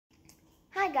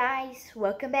Hi guys,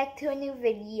 welcome back to a new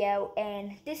video,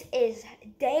 and this is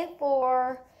day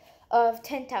 4 of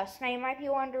Tent House. Now you might be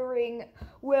wondering,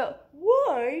 well,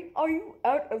 why are you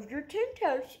out of your tent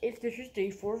house if this is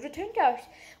day 4 of the tent house?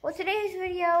 Well, today's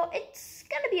video, it's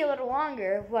gonna be a little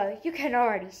longer. Well, you can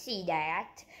already see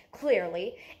that,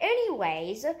 clearly.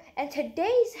 Anyways, in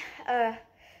today's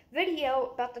video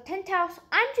about the tent house,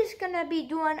 I'm just gonna be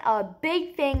doing a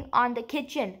big thing on the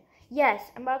kitchen. Yes,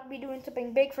 I'm about to be doing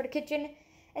something big for the kitchen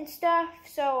and stuff.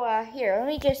 So, here, let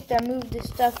me just move this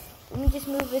stuff. Let me just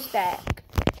move this back.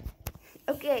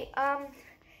 Okay,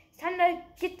 it's time to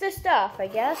get the stuff, I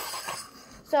guess.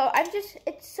 So,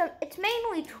 it's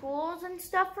mainly tools and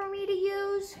stuff for me to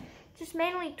use. Just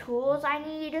mainly tools I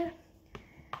need.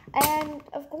 And,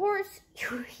 of course,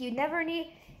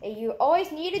 you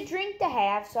always need a drink to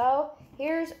have. So,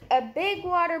 here's a big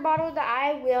water bottle that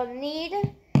I will need.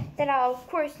 That I'll of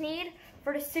course need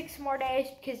for the 6 more days,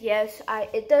 because yes,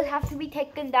 it does have to be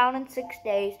taken down in 6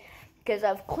 days because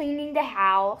of cleaning the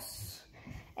house.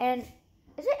 And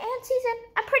is it ant season?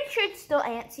 I'm pretty sure it's still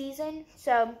ant season.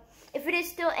 So if it is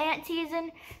still ant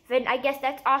season, then I guess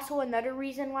that's also another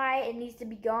reason why it needs to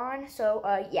be gone. So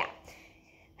yeah.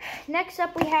 Next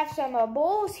up, we have some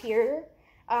bowls here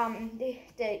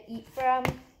to eat from.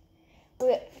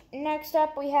 Next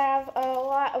up, we have a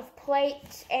lot of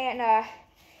plates and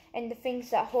the things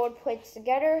that hold plates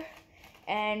together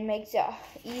and makes it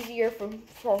easier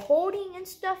for holding and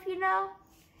stuff, you know.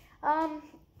 And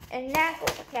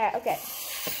okay.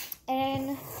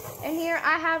 And here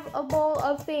I have a bowl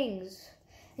of things.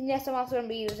 And yes, I'm also gonna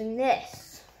be using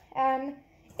this.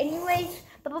 Anyways,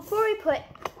 but before we put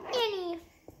any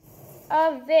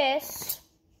of this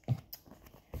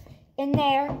in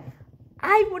there,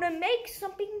 I wanna make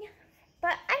something,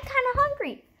 but I'm kinda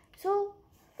hungry. So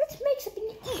let's make something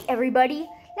to eat, everybody.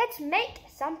 Let's make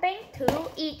something to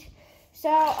eat.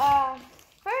 So,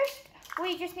 first,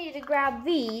 we just need to grab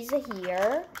these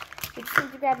here. We just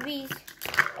need to grab these.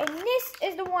 And this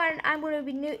is the one I'm going to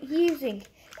be using.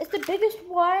 It's the biggest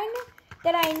one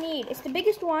that I need. It's the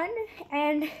biggest one,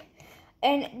 and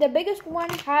the biggest one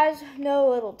has no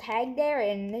little tag there.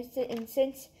 And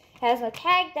since it has no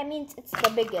tag, that means it's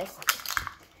the biggest.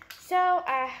 So,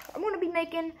 I'm going to be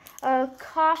making a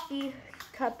coffee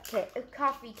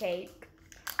cake,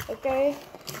 okay?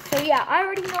 So yeah, I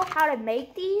already know how to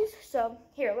make these. So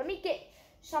here, let me get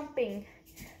something.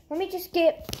 Let me just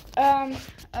get a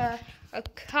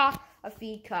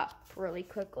coffee cup really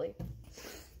quickly.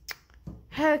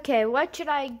 Okay, what should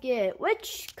I get?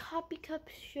 Which coffee cup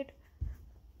should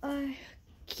I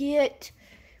get?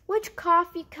 Which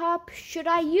coffee cup should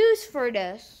I use for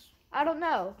this? I don't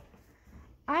know.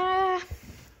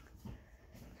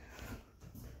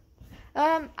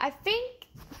 I think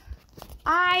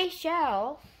I'm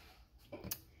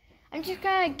just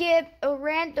gonna get a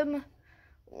random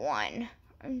one.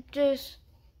 I'm just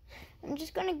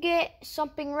gonna get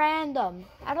something random.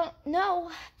 I don't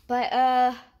know, but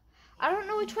I don't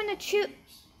know which one to choose.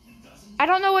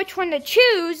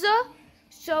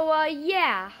 So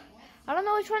yeah, I don't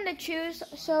know which one to choose.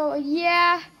 So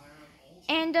yeah,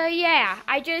 and yeah,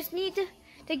 I just need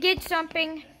to get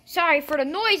something. Sorry for the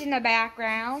noise in the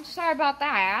background. Sorry about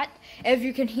that, if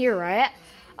you can hear it.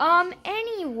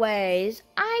 Anyways,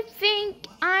 I think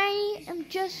I am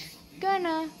just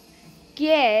gonna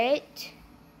get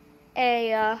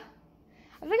a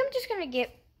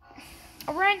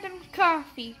random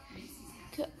coffee.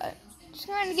 Just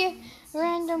gonna get a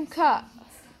random cup.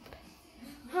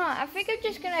 I think I'm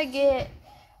just gonna get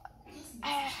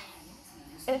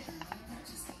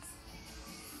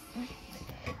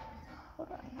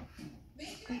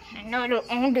I know I don't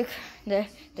own the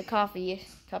coffee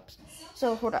cups.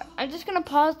 So hold on. I'm just gonna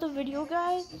pause the video,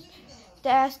 guys, to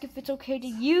ask if it's okay to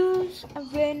use,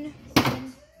 and then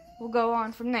we'll go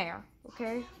on from there.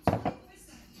 Okay?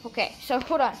 Okay, so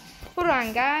hold on. Hold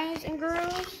on, guys and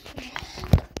girls.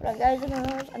 Hold on, guys and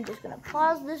girls. I'm just gonna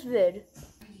pause this vid.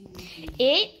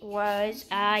 It was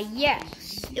a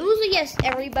yes. It was a yes,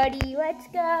 everybody. Let's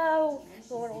go.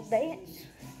 A little dance.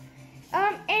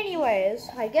 Anyways,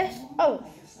 I guess. Oh,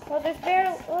 well, there's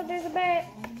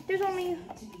only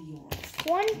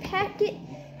one packet.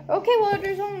 Okay, well,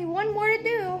 there's only one more to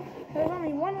do. There's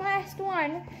only one last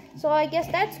one. So I guess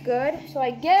that's good. So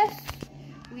I guess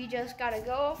we just gotta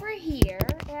go over here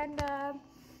and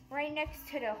right next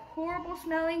to the horrible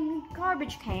smelling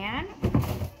garbage can.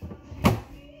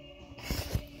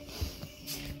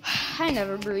 I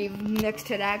never breathe next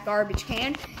to that garbage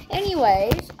can.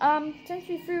 Anyways, since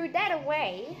we threw that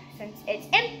away, since it's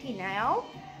empty now,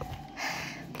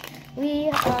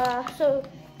 so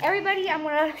everybody, I'm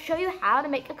gonna show you how to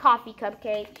make a coffee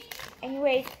cupcake.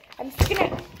 anyways, I'm just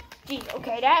gonna, geez,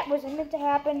 okay, that wasn't meant to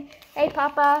happen. Hey,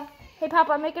 Papa,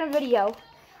 I'm making a video.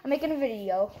 I'm still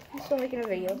making a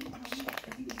video.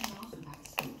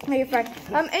 Oh, you're fine.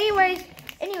 Anyways,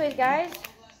 guys,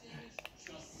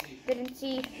 didn't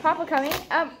see Papa coming.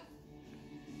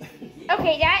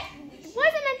 Okay, that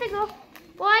wasn't meant to go.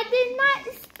 Well, I did not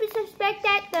suspect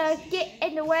that to get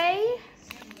in the way.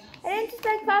 I didn't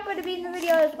expect Papa to be in the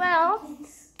video as well.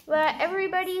 But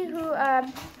everybody who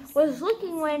was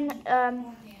looking when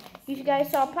you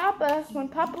guys saw Papa, when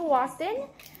Papa walked in,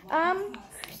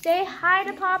 say hi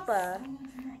to Papa.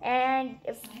 And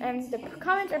the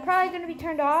comments are probably going to be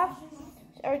turned off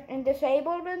and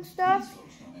disabled and stuff.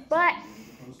 But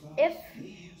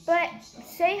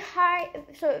say hi.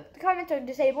 So if the comments are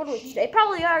disabled, which they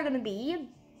probably are going to be.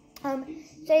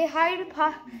 Say hi to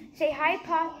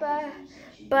Papa,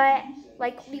 but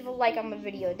like leave a like on the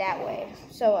video that way.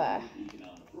 So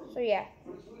yeah,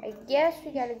 I guess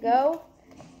we gotta go.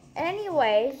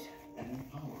 Anyways,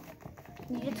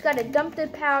 you just gotta dump the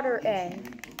powder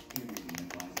in.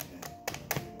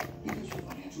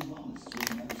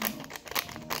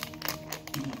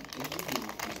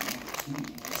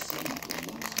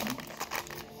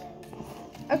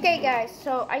 Okay, guys,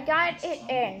 so I got it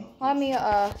in.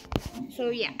 So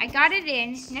yeah, I got it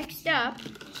in. Next up,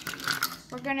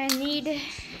 we're gonna need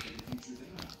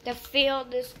to fill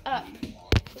this up.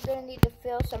 We're gonna need to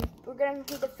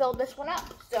fill this one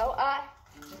up. So,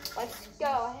 let's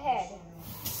go ahead.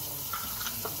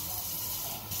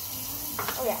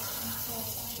 Oh yeah.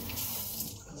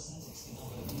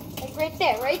 Like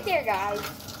right there, guys.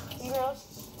 You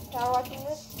girls, y'all watching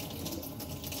this?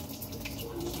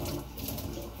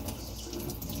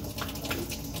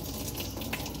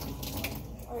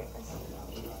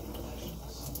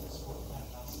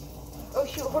 Oh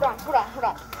shoot, hold on.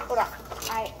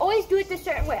 I always do it this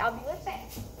certain way. I'll do it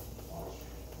fast.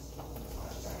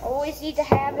 Always need to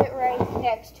have it right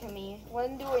next to me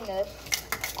when doing this.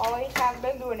 Always have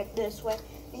been doing it this way.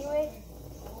 Anyway.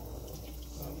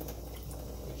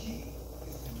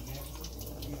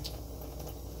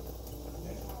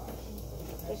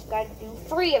 Just gotta do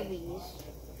 3 of these.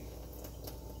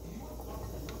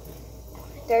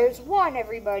 There's 1,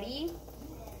 everybody.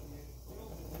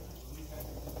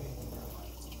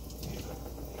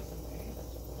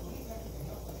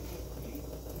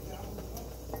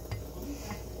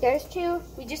 There's 2.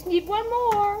 We just need 1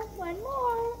 more.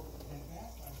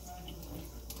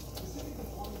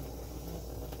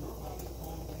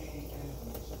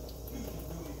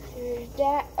 There's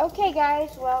that. Okay,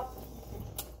 guys. Well,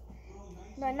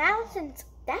 now since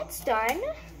that's done,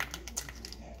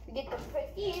 we get to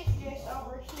put these just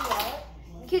over here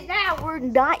because now we're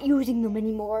not using them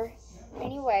anymore.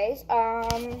 Anyways,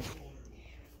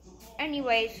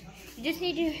 you just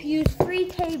need to use 3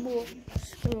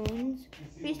 tablespoons.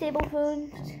 3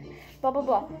 tablespoons, blah, blah,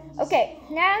 blah. Okay,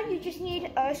 now you just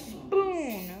need a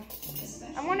spoon.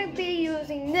 I'm going to be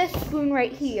using this spoon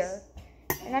right here.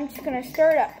 And I'm just going to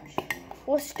stir it up.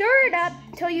 We'll stir it up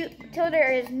till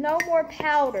there is no more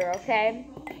powder, okay?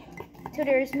 Till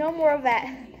there is no more of that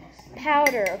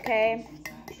powder, okay?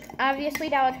 Obviously,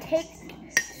 that will take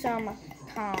some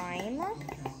time.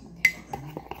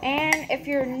 And if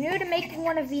you're new to making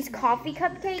one of these coffee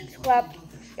cupcakes, well,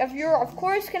 if you're, of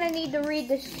course, going to need to read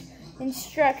the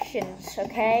instructions,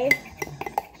 okay?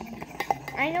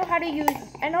 I know how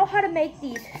to make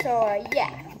these, so,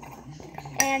 yeah.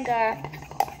 And,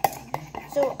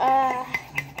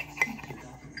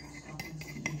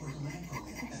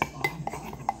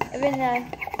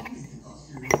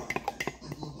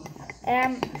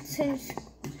 since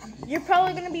you're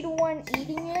probably going to be the one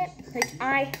eating it,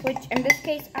 which in this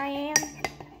case I am,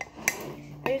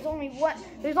 there's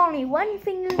only one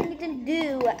thing you need to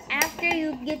do after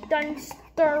you get done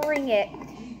stirring it.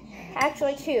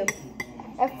 Actually, 2.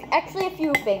 Actually, a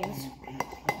few things.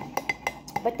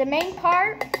 But the main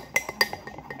part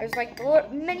is like a little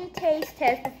mini taste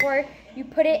test before you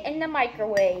put it in the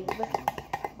microwave.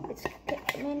 It's a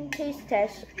mini taste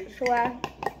test. So,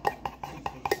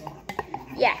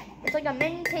 yeah, it's like a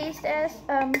mini taste test.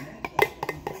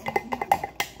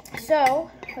 So,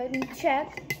 let me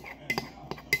check.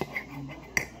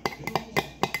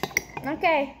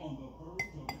 Okay,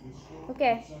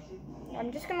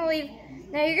 I'm just gonna leave.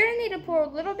 Now you're gonna need to pour a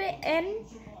little bit in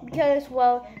because,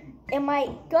 well, it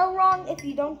might go wrong if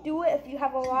you don't do it, if you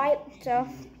have a lot. So,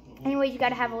 anyways, you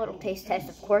gotta have a little taste test,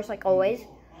 of course, like always.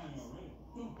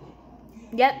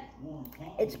 Yep,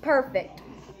 it's perfect.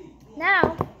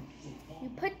 Now, you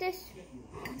put this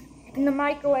in the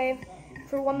microwave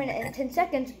for 1 minute and 10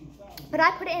 seconds, but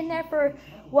I put it in there for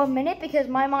 1 minute because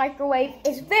my microwave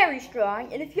is very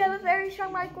strong. And if you have a very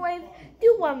strong microwave,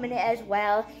 do 1 minute as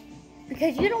well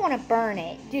because you don't want to burn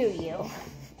it, do you?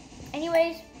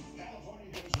 Anyways,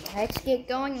 let's get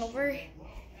going over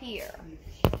here.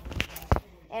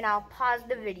 And I'll pause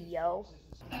the video.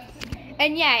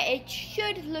 And yeah, it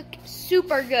should look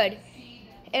super good.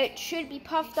 It should be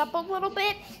puffed up a little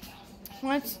bit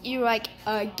once you like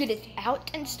get it out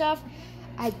and stuff.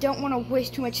 I don't want to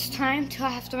waste too much time till I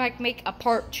have to like make a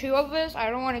part 2 of this. I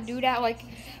don't want to do that like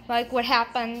what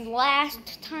happened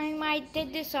last time I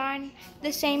did this on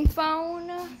the same phone.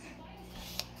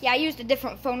 Yeah, I used a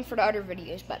different phone for the other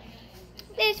videos, but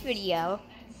this video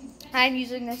I'm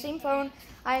using the same phone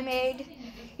I made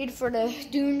it for the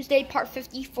Doomsday Part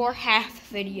 54 half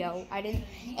video.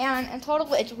 And in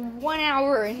total it's 1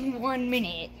 hour and 1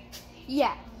 minute.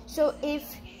 Yeah, so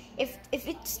if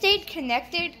it stayed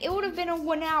connected, it would have been a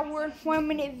 1 hour and 1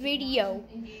 minute video.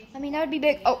 I mean, that would be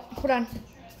big. Oh, hold on.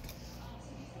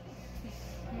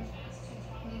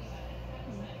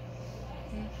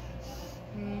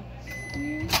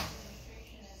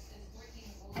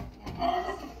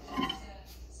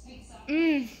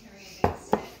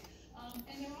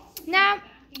 Now,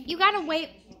 you gotta wait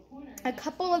a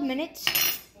couple of minutes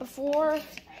before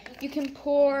you can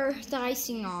pour the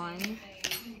icing on.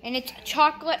 And it's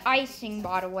chocolate icing,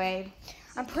 by the way.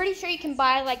 I'm pretty sure you can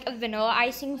buy like a vanilla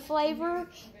icing flavor,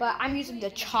 but I'm using the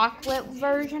chocolate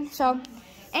version. So,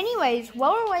 anyways,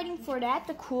 while we're waiting for that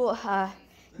to cool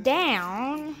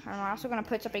down, I'm also gonna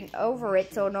put something over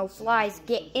it so no flies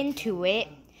get into it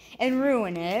and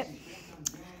ruin it.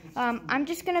 I'm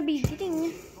just gonna be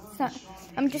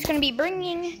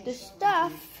bringing the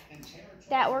stuff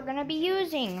that we're gonna be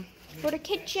using for the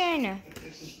kitchen.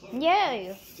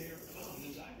 Yay!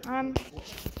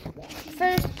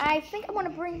 First, I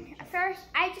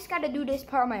just gotta do this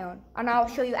part on my own, and I'll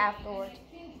show you afterwards.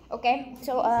 Okay,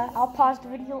 so I'll pause the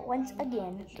video once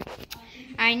again.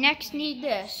 I next need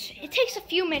this. It takes a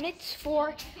few minutes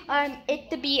for it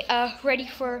to be ready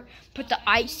for put the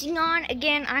icing on.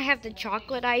 Again, I have the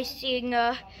chocolate icing,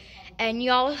 and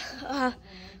y'all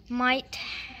might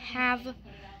have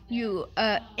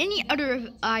any other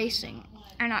icing.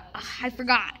 And I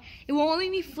forgot. It won't let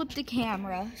me flip the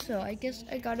camera, so I guess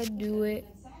I gotta do it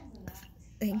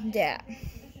like that.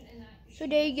 So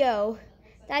there you go.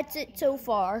 That's it so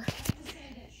far.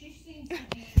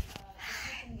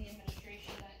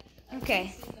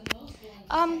 Okay.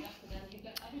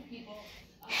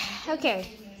 Okay.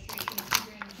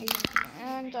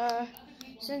 And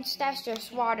since that's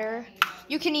just water,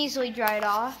 you can easily dry it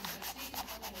off.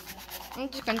 I'm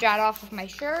just gonna dry it off with my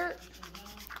shirt.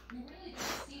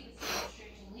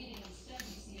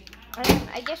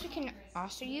 I guess we can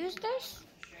also use this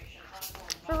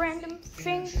for random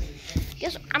things.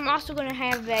 Guess I'm also gonna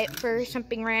have it for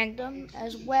something random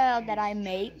as well that I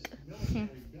make.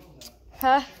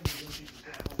 Huh?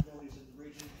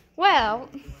 Well,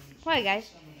 guys.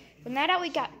 But now that we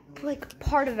got like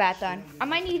part of that done, I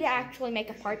might need to actually make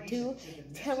a part 2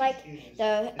 to like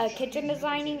the kitchen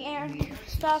designing and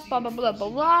stuff. Blah blah blah blah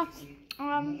blah.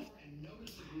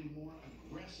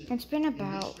 It's been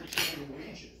about.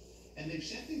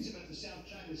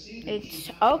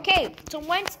 It's okay. So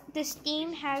once the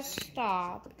steam has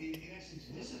stopped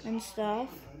and stuff,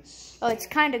 oh, it's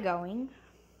kind of going.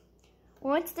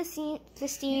 Once the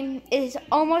steam is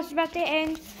almost about to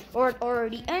end, or it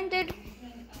already ended,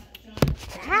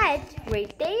 that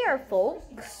right there,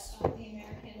 folks,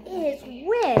 is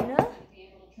when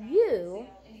you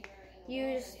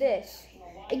use this.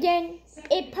 Again,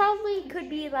 it probably could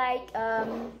be like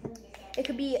it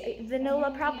could be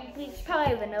vanilla, it's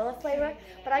probably a vanilla flavor,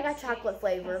 but I got chocolate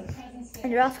flavor.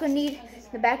 And you're also gonna need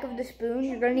the back of the spoon.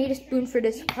 You're gonna need a spoon for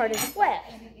this part as well.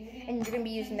 And you're gonna be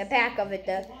using the back of it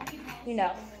to, you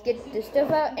know, get the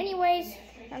stuff out. Anyways,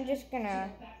 I'm just gonna,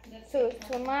 so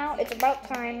now it's about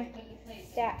time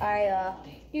that I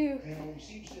do.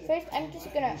 First, I'm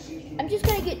just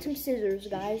gonna get some scissors,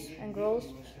 guys and girls.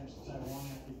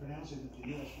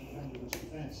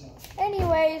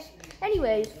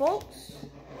 Anyways, folks,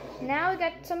 now we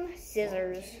got some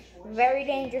scissors. Very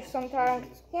dangerous sometimes,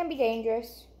 can be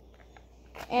dangerous.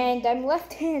 And I'm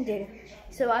left-handed,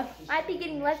 so I might be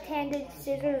getting left-handed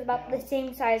scissors about the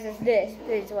same size as this,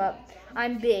 because, well,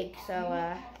 I'm big,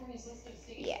 so,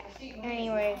 yeah.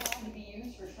 Anyways,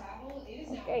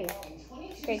 okay,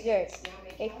 good.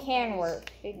 It can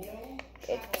work.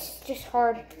 It's just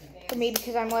hard for me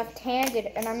because I'm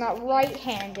left-handed and I'm not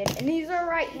right-handed, and these are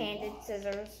right-handed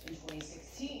scissors.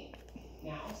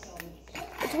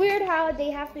 It's weird how they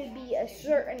have to be a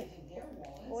certain,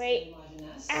 wait,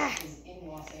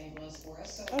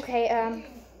 okay,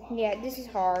 Yeah, this is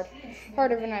hard.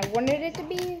 Harder than I wanted it to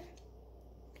be.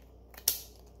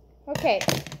 Okay,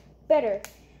 better.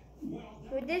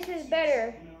 But this is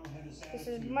better. This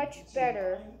is much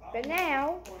better. But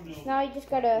now you just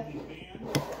gotta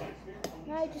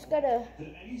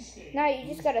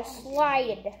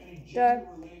slide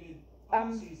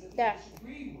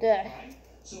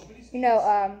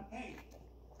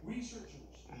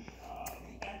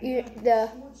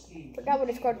forgot what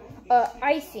it's called,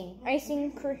 icing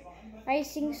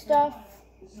stuff.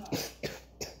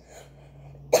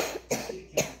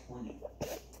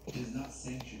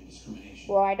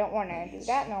 Well, I don't want to do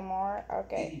that no more.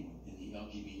 Okay.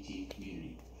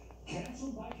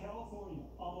 Canceled by California.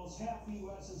 Almost half the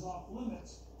U.S. is off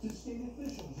limits to state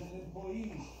officials and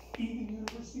employees. Even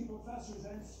university professors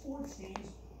and sports teams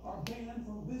are banned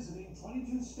from visiting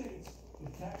 22 states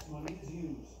if tax money is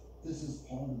used. This is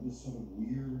part of this sort of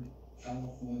weird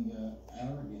California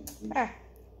arrogance, which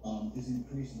is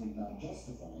increasingly not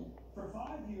justified. For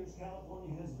 5 years,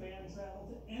 California has banned travel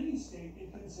to any state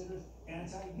it considers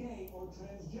anti-gay or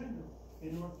transgender.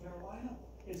 In North Carolina,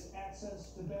 it's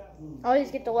access to bathrooms. I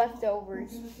always get the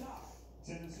leftovers.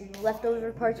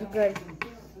 Leftover parts are good.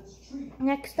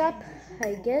 Next up,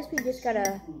 I guess we just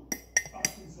gotta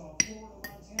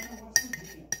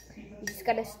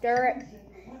stir it.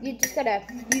 You just gotta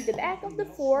use the back of the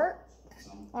fork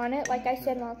on it, like I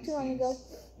said not too long ago,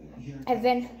 and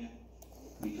then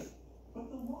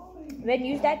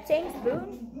use that same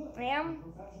spoon, and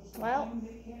well,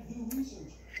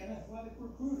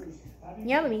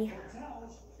 yummy.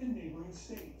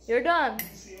 You're done.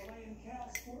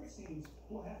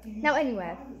 Now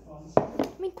anyway,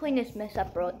 let me clean this mess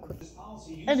up real quick.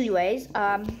 Anyways,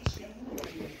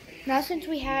 now since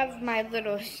we have my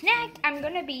little snack, I'm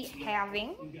gonna be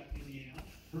having,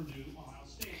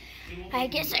 I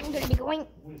guess I'm gonna be going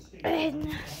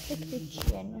in the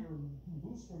kitchen.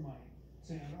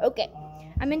 Okay,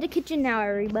 I'm in the kitchen now,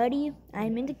 everybody.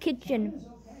 I'm in the kitchen.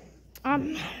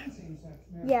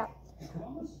 Yeah,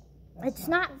 it's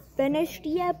not finished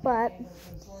yet, but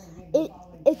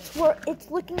it's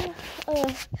looking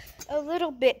a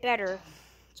little bit better.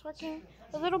 It's working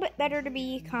a little bit better to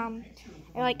become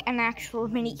like an actual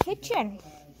mini kitchen.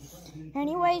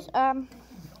 Anyways,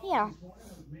 yeah.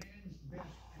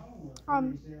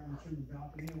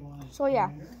 So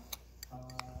yeah.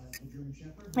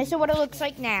 This is what it looks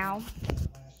like now.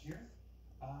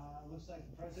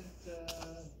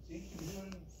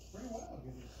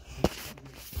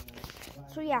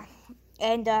 So yeah,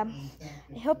 and I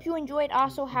hope you enjoyed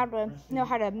also how to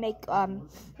make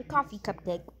the coffee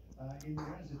cupcake.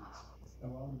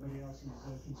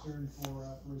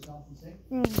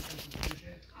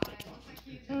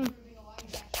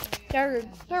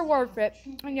 They're worth it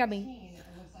and yummy.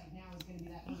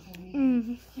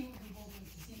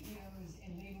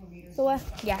 So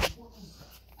yeah,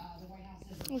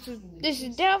 this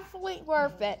is definitely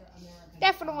worth it.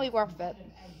 Definitely worth it.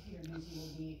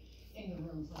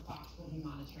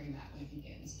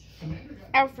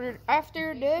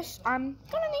 After this, I'm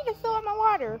gonna need to fill up my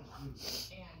water.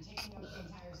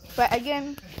 But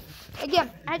again,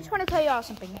 I just want to tell you all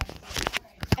something.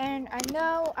 And I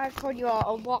know I've told you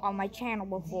all a lot on my channel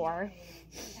before,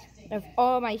 of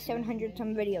all my 700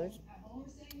 some videos.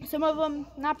 Some of them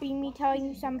not being me telling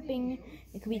you something.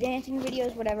 It could be dancing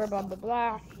videos, whatever, blah blah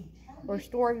blah, or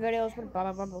story videos, blah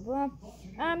blah blah blah blah.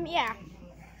 Yeah.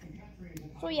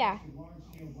 So yeah.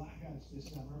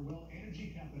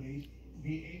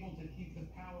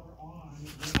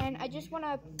 And I just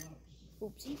wanna,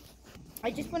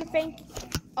 thank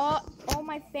all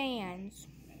my fans.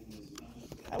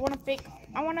 I wanna thank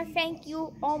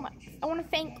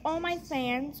all my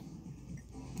fans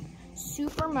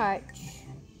super much.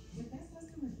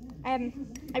 I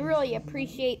really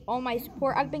appreciate all my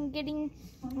support I've been getting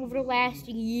over the last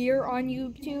year on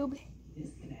YouTube.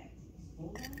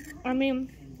 I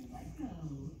mean,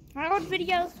 my old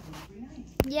videos,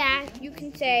 yeah, you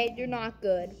can say they're not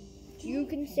good. You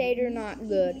can say they're not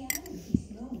good.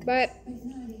 But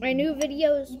my new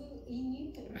videos,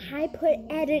 I put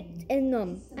edits in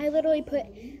them. I literally put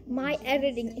my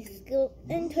editing skill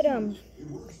into them.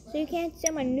 So you can't say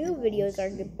my new videos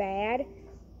are bad.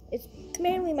 It's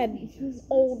mainly my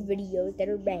old videos that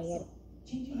are bad.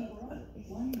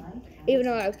 Even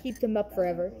though I'll keep them up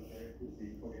forever.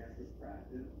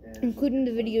 Including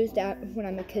the videos that when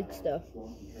I'm a kid stuff.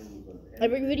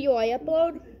 Every video I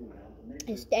upload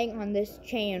is staying on this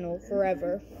channel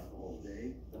forever.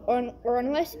 Or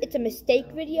unless it's a mistake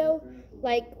video,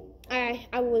 like I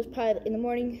was probably in the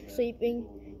morning sleeping,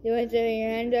 doing some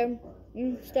random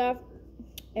stuff,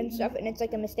 and it's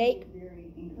like a mistake.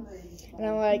 and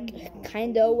I'm like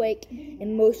kind of awake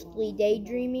and mostly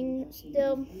daydreaming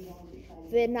still,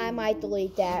 then I might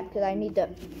delete that because I need to.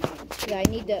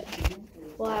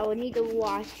 Well, I would need to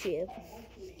watch it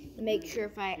to make sure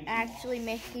if I actually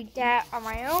made that on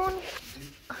my own,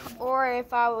 or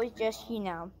if I was just,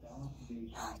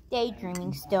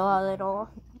 daydreaming still a little,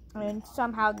 and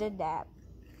somehow did that.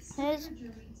 Because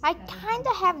I kind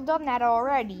of have done that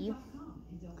already.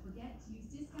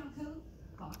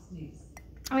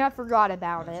 And I forgot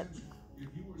about it.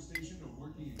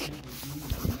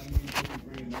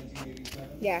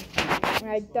 Yeah, and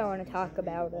I don't want to talk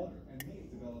about it.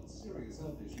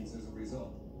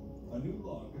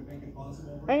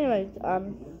 Anyways,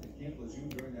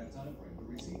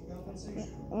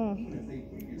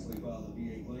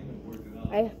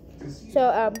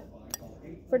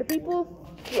 for the people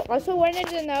who also wanted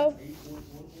to know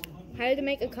how to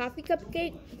make a coffee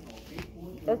cupcake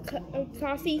or a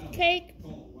coffee cake,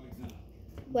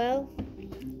 well,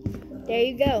 there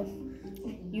you go.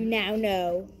 You now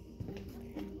know.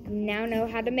 You now know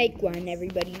how to make one,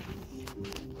 everybody.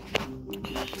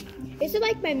 This is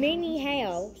like my mini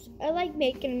house. I like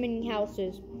making mini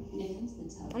houses.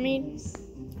 I mean,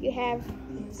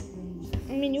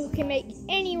 you can make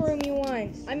any room you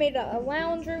want. I made a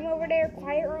lounge room over there,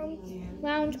 quiet room,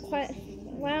 lounge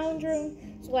room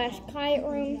 / quiet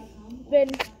room.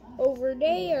 Then over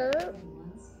there,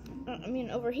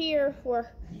 over here,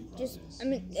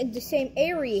 in the same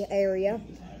area.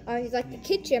 It's like the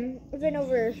kitchen. Then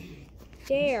over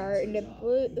there, in the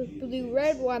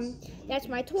blue-red one, that's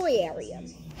my toy area.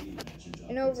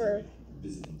 And over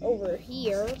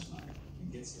here,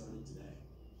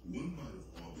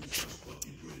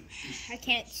 I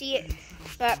can't see it,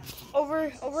 but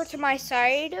over to my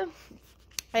side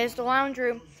is the lounge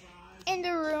room. And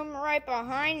the room right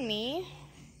behind me,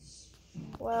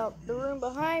 well, the room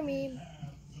behind me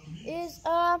is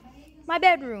my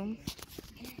bedroom.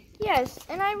 Yes,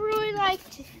 and I really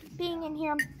liked being in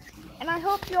here, and I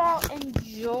hope you all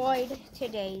enjoyed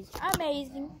today's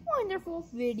amazing, wonderful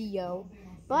video.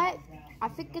 But I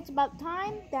think it's about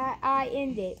time that I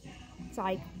end it.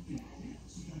 Psych,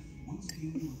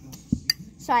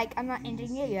 I'm not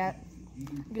ending it yet.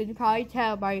 You can probably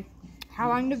tell by how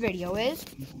long the video is.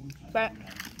 But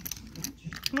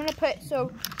what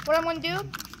I'm going to do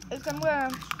is I'm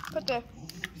going to put the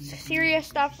serious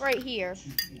stuff right here.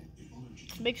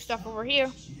 Big stuff over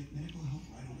here.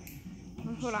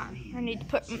 Hold on. I need to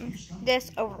put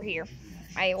this over here.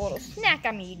 My little snack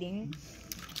I'm eating.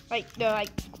 Like the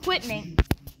equipment.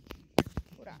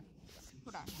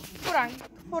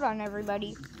 Hold on,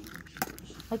 everybody.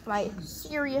 Like my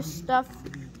serious stuff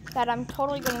that I'm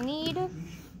totally gonna need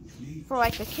for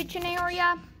like the kitchen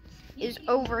area is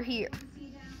over here.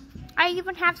 I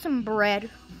even have some bread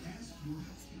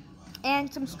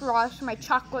and some straws for my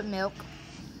chocolate milk,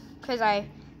 because I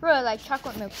really like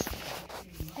chocolate milk.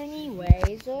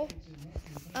 Anyways,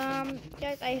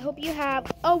 guys, I hope you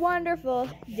have a wonderful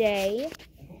day,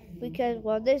 because,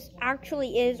 well, this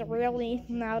actually is really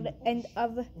now the end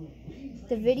of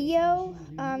the video,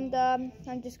 and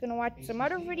I'm just gonna watch some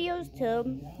other videos till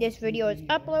this video is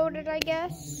uploaded, I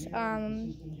guess.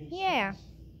 Yeah.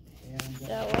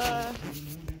 So,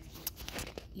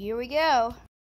 here we go.